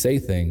us, and we say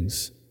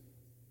things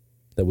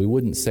that we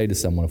wouldn't say to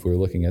someone if we were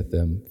looking at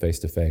them face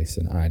to face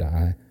and eye to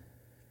eye.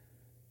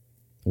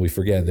 We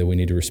forget that we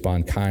need to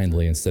respond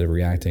kindly instead of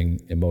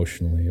reacting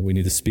emotionally. We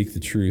need to speak the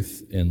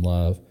truth in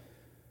love.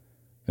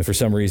 And for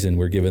some reason,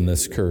 we're given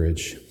this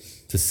courage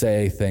to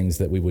say things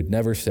that we would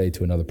never say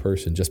to another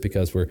person just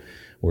because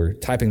we're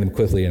typing them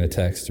quickly in a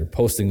text or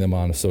posting them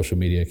on a social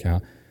media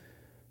account.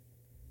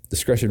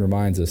 Discretion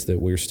reminds us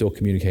that we're still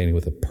communicating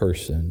with a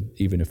person,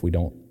 even if we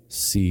don't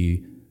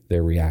see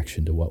their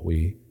reaction to what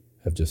we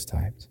have just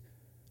typed.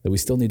 That we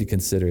still need to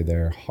consider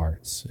their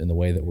hearts in the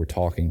way that we're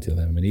talking to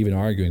them and even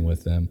arguing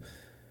with them,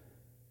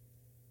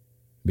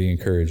 be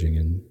encouraging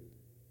and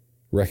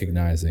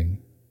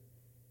recognizing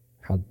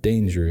how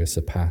dangerous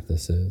a path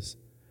this is.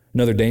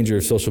 Another danger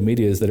of social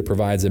media is that it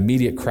provides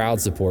immediate crowd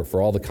support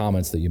for all the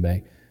comments that you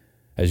make.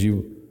 As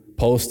you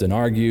post and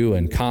argue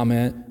and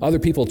comment, other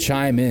people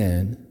chime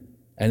in,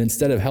 and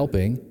instead of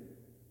helping,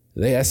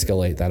 they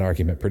escalate that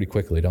argument pretty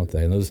quickly, don't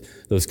they? And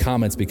those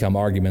comments become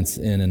arguments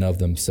in and of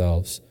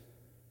themselves.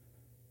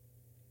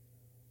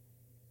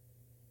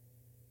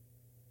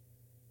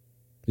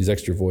 These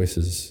extra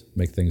voices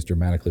make things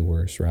dramatically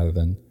worse rather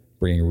than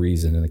bringing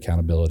reason and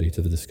accountability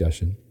to the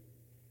discussion.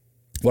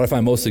 What I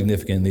find most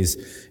significant in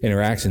these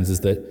interactions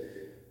is that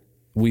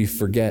we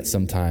forget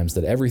sometimes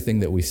that everything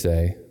that we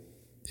say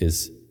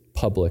is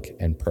public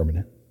and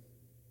permanent.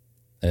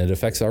 And it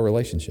affects our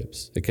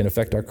relationships. It can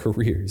affect our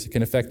careers. It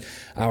can affect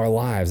our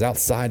lives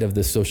outside of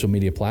this social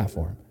media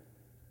platform.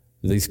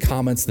 These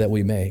comments that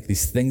we make,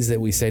 these things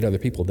that we say to other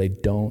people, they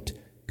don't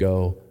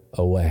go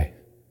away.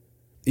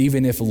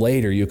 Even if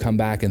later you come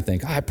back and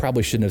think, I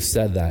probably shouldn't have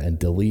said that, and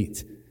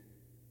delete,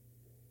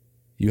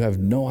 you have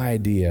no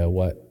idea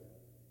what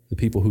the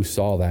people who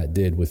saw that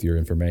did with your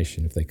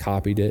information. If they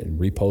copied it and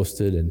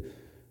reposted, and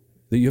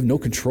you have no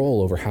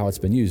control over how it's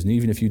been used. And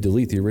even if you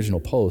delete the original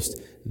post,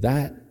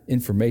 that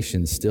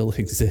information still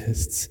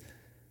exists.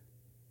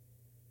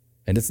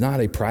 And it's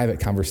not a private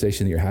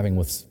conversation that you're having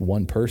with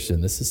one person.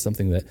 This is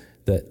something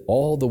that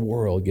all the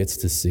world gets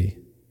to see.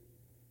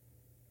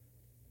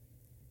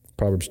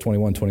 Proverbs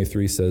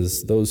 21:23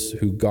 says, those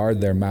who guard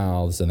their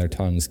mouths and their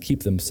tongues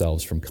keep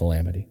themselves from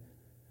calamity.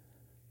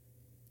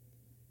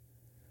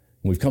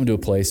 We've come to a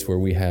place where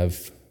we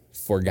have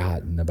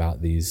forgotten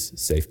about these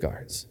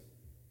safeguards.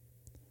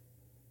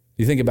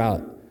 You think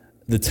about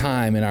the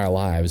time in our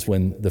lives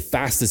when the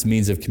fastest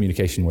means of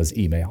communication was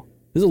email.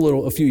 This is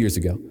a few years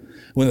ago,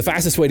 when the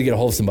fastest way to get a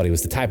hold of somebody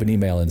was to type an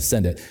email and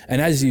send it.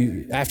 And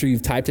after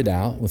you've typed it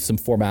out with some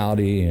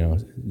formality,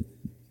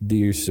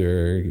 dear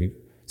sir,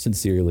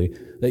 sincerely,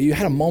 that you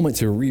had a moment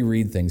to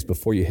reread things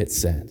before you hit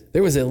send.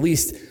 There was at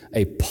least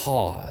a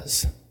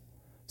pause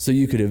so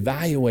you could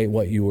evaluate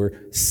what you were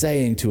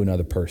saying to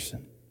another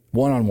person,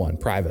 one-on-one,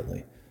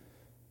 privately.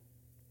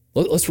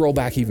 Let's roll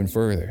back even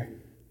further.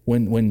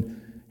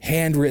 When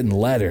handwritten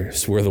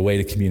letters were the way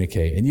to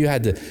communicate, and you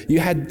had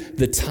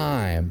the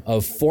time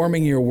of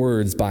forming your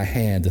words by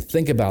hand to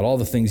think about all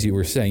the things you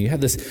were saying. You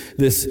had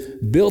this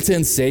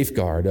built-in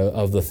safeguard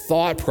of the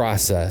thought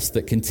process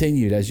that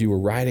continued as you were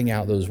writing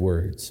out those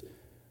words.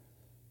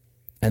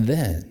 And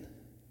then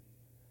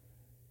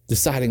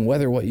deciding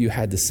whether what you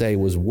had to say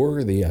was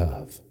worthy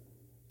of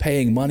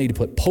paying money to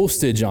put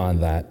postage on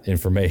that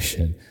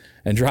information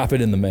and drop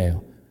it in the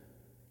mail.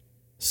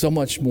 So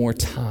much more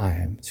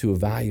time to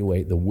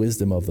evaluate the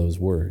wisdom of those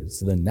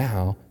words than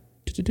now,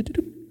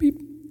 beep,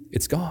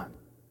 it's gone.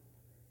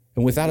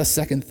 And without a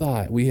second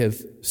thought, we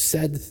have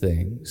said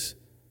things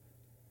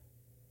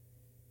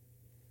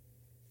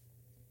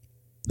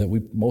that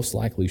we most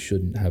likely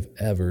shouldn't have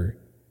ever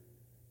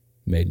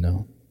made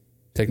known.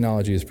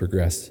 Technology has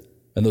progressed,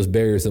 and those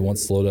barriers that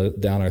once slowed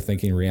down our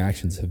thinking and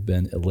reactions have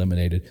been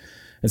eliminated.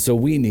 And so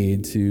we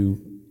need to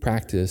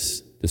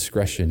practice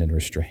discretion and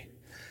restraint.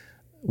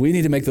 We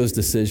need to make those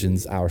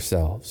decisions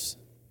ourselves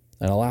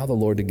and allow the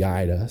Lord to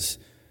guide us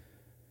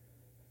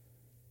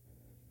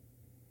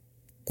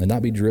and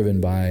not be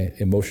driven by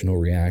emotional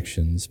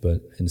reactions,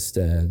 but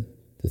instead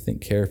to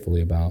think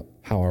carefully about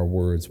how our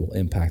words will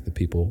impact the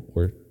people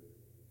we're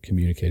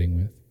communicating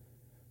with.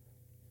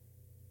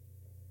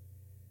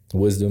 The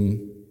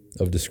wisdom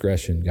of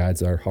discretion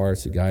guides our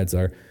hearts, it guides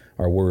our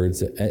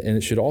words, and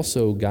it should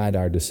also guide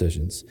our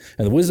decisions.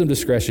 And the wisdom of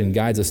discretion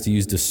guides us to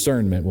use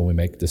discernment when we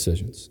make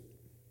decisions.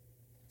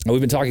 And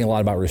we've been talking a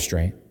lot about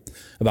restraint,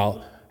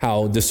 about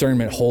how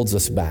discernment holds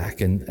us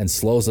back and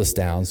slows us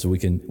down so we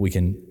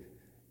can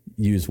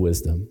use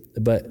wisdom.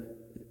 But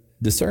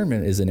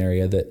discernment is an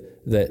area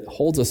that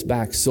holds us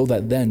back so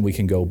that then we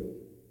can go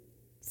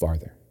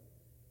farther.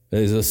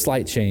 There's a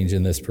slight change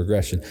in this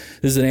progression.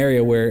 This is an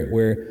area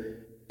where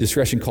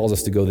discretion calls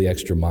us to go the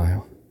extra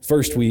mile.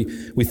 First, we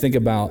think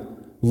about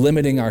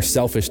limiting our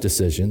selfish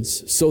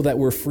decisions so that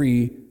we're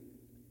free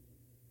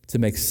to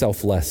make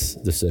selfless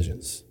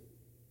decisions.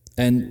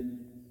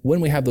 And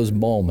when we have those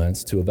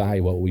moments to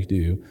evaluate what we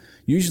do,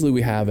 usually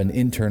we have an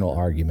internal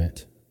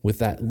argument with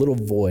that little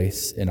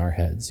voice in our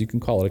heads. You can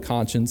call it a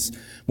conscience.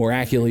 More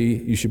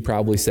accurately, you should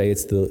probably say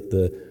it's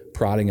the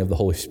prodding of the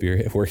Holy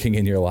Spirit working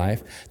in your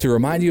life to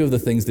remind you of the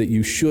things that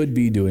you should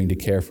be doing to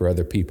care for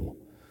other people.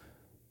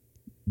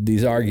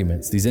 These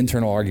arguments, these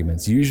internal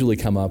arguments, usually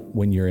come up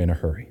when you're in a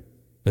hurry.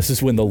 This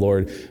is when the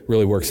Lord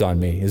really works on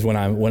me, is when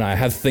I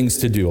have things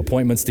to do,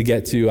 appointments to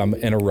get to, I'm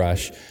in a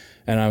rush,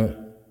 and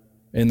I'm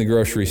in the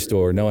grocery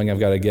store knowing I've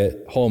got to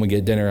get home and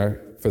get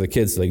dinner for the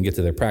kids so they can get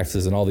to their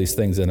practices and all these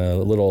things, and a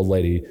little old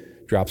lady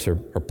drops her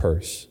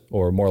purse,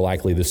 or more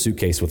likely the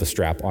suitcase with a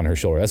strap on her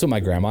shoulder. That's what my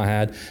grandma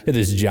had.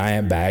 This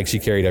giant bag she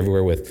carried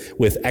everywhere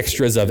with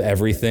extras of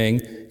everything,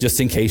 just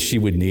in case she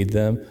would need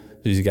them.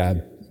 She's got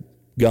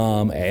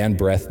gum and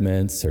breath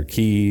mints, her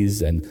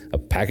keys, and a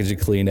package of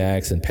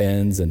Kleenex and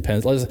pens and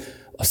pencils.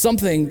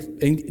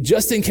 something,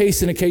 just in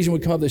case an occasion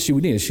would come up that she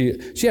would need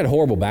it. She had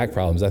horrible back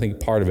problems. I think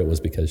part of it was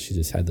because she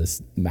just had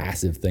this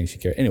massive thing she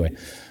carried. Anyway,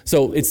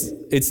 so it's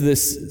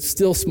this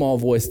still small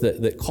voice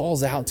that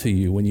calls out to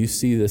you when you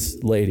see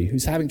this lady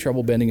who's having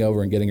trouble bending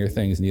over and getting her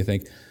things, and you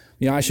think,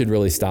 I should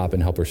really stop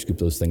and help her scoop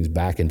those things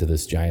back into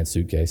this giant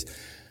suitcase.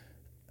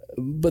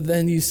 But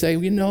then you say,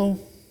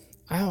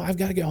 I've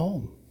got to get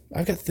home.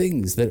 I've got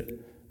things that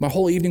my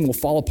whole evening will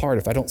fall apart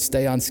if I don't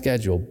stay on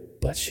schedule,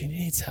 but she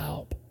needs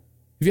help.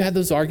 Have you had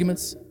those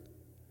arguments?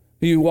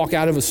 You walk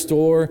out of a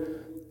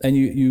store and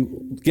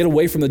you get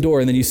away from the door,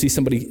 and then you see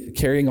somebody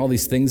carrying all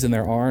these things in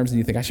their arms, and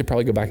you think, I should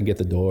probably go back and get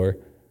the door.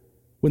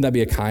 Wouldn't that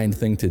be a kind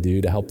thing to do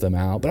to help them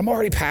out? But I'm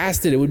already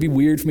past it. It would be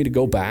weird for me to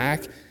go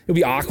back. It would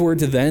be awkward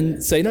to then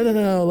say,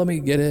 no, let me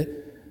get it.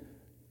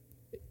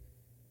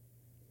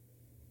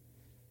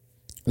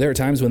 There are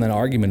times when that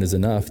argument is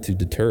enough to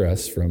deter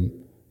us from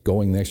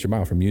going the extra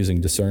mile, from using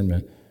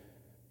discernment.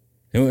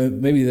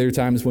 And maybe there are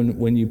times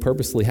when you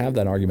purposely have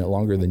that argument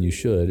longer than you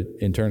should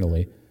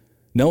internally,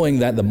 knowing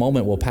that the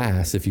moment will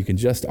pass. If you can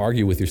just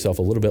argue with yourself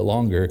a little bit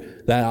longer,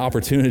 that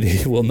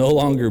opportunity will no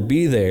longer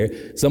be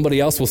there. Somebody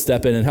else will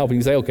step in and help, and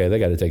you say, okay, they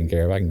got it taken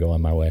care of. I can go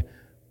on my way.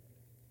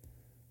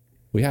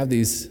 We have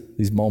these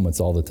moments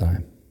all the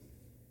time.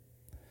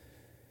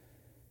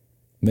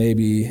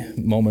 Maybe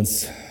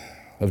moments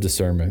of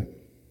discernment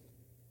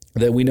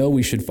that we know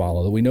we should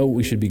follow, that we know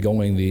we should be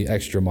going the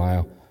extra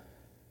mile.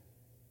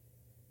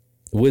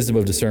 The wisdom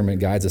of discernment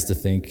guides us to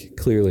think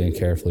clearly and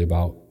carefully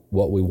about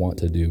what we want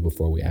to do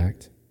before we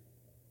act.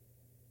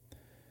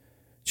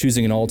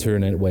 Choosing an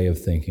alternate way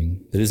of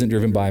thinking that isn't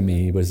driven by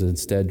me, but is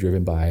instead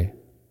driven by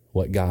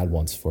what God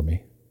wants for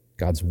me,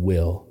 God's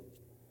will.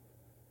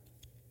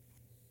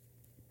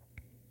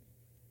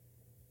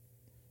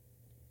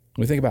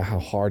 We think about how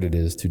hard it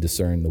is to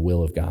discern the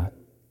will of God,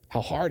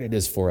 how hard it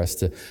is for us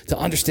to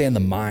understand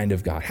the mind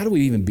of God. How do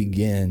we even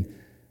begin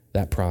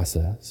that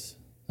process?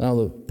 Now,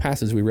 the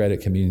passage we read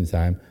at communion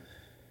time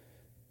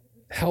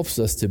helps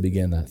us to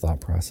begin that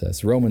thought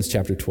process. Romans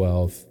chapter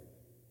 12,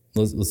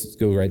 let's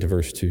go right to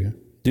verse 2.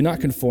 Do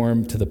not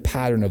conform to the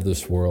pattern of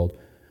this world,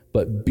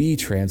 but be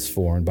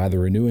transformed by the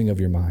renewing of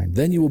your mind.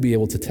 Then you will be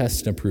able to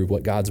test and approve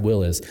what God's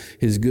will is,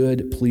 his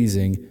good,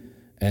 pleasing,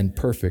 and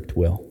perfect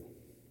will.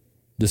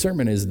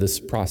 Discernment is this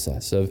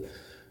process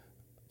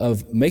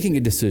of making a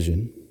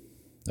decision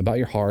about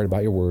your heart,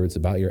 about your words,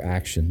 about your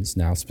actions,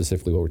 now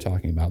specifically what we're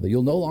talking about, that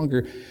you'll no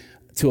longer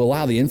to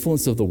allow the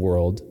influence of the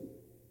world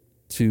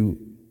to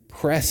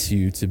press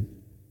you to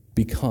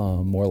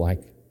become more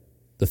like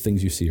the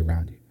things you see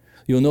around you.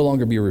 You'll no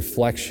longer be a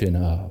reflection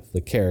of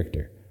the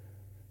character,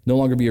 no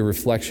longer be a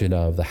reflection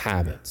of the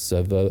habits,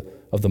 of the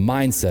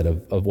mindset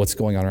of what's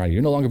going on around you.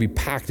 You'll no longer be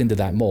packed into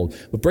that mold.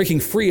 But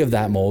breaking free of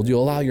that mold,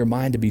 you'll allow your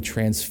mind to be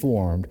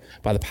transformed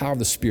by the power of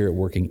the Spirit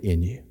working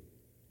in you.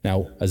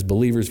 Now, as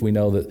believers, we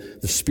know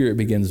that the Spirit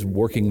begins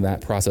working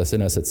that process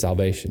in us at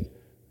salvation.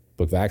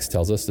 The book of Acts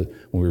tells us that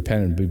when we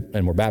repent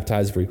and we're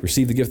baptized, we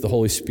receive the gift of the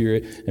Holy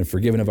Spirit and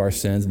forgiven of our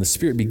sins. And the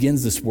Spirit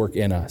begins this work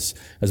in us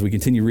as we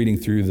continue reading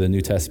through the New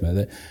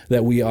Testament,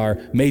 that we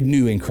are made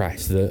new in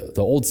Christ. The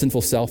old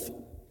sinful self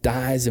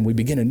dies and we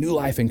begin a new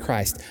life in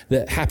Christ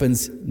that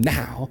happens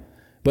now,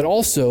 but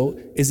also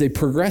is a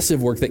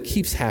progressive work that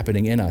keeps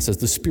happening in us as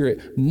the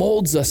Spirit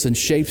molds us and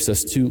shapes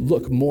us to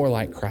look more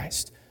like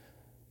Christ.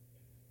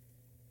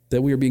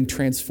 That we are being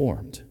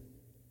transformed,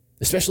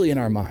 especially in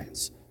our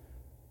minds.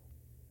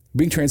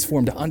 Being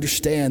transformed to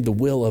understand the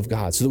will of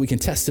God so that we can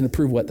test and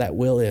approve what that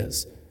will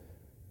is.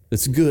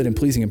 That's good and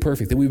pleasing and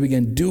perfect. That we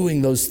begin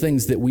doing those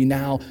things that we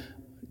now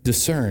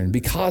discern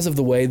because of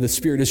the way the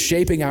Spirit is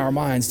shaping our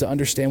minds to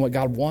understand what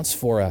God wants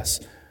for us.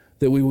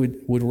 That we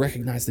would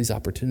recognize these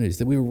opportunities.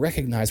 That we would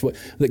recognize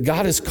that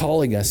God is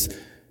calling us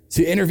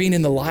to intervene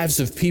in the lives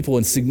of people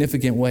in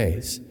significant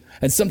ways.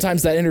 And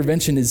sometimes that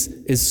intervention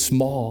is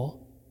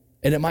small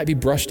and it might be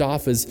brushed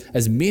off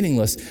as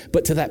meaningless,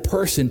 but to that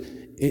person,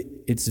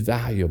 it's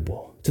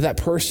valuable. To that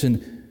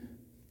person,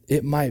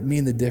 it might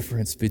mean the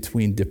difference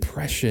between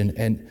depression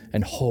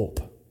and hope.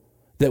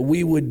 That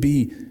we would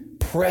be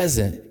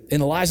present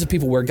in the lives of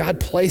people where God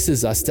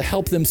places us to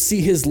help them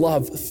see his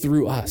love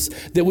through us.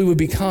 That we would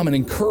become an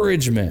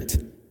encouragement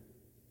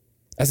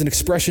as an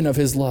expression of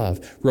his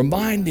love,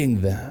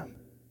 reminding them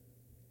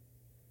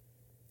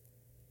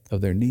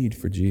of their need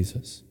for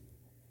Jesus.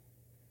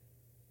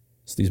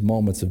 It's these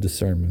moments of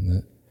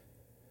discernment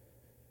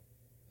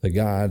that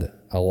God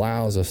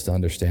allows us to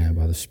understand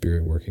by the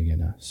Spirit working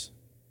in us.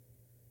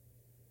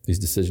 These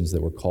decisions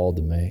that we're called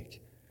to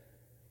make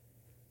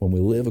when we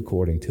live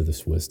according to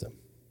this wisdom.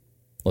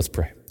 Let's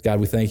pray. God,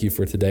 we thank you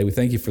for today. We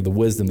thank you for the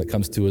wisdom that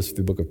comes to us through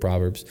the book of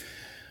Proverbs.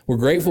 We're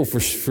grateful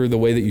for the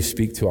way that you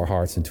speak to our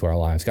hearts and to our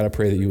lives. God, I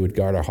pray that you would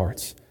guard our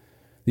hearts,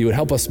 that you would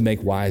help us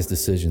make wise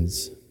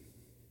decisions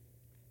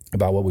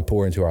about what we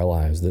pour into our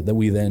lives, that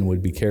we then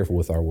would be careful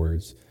with our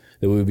words,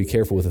 that we would be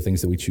careful with the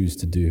things that we choose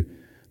to do,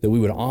 that we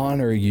would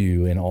honor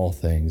you in all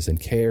things and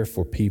care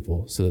for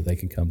people so that they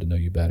can come to know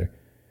you better.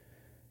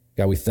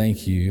 God, we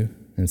thank you,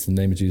 and it's in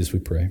the name of Jesus we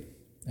pray.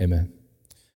 Amen.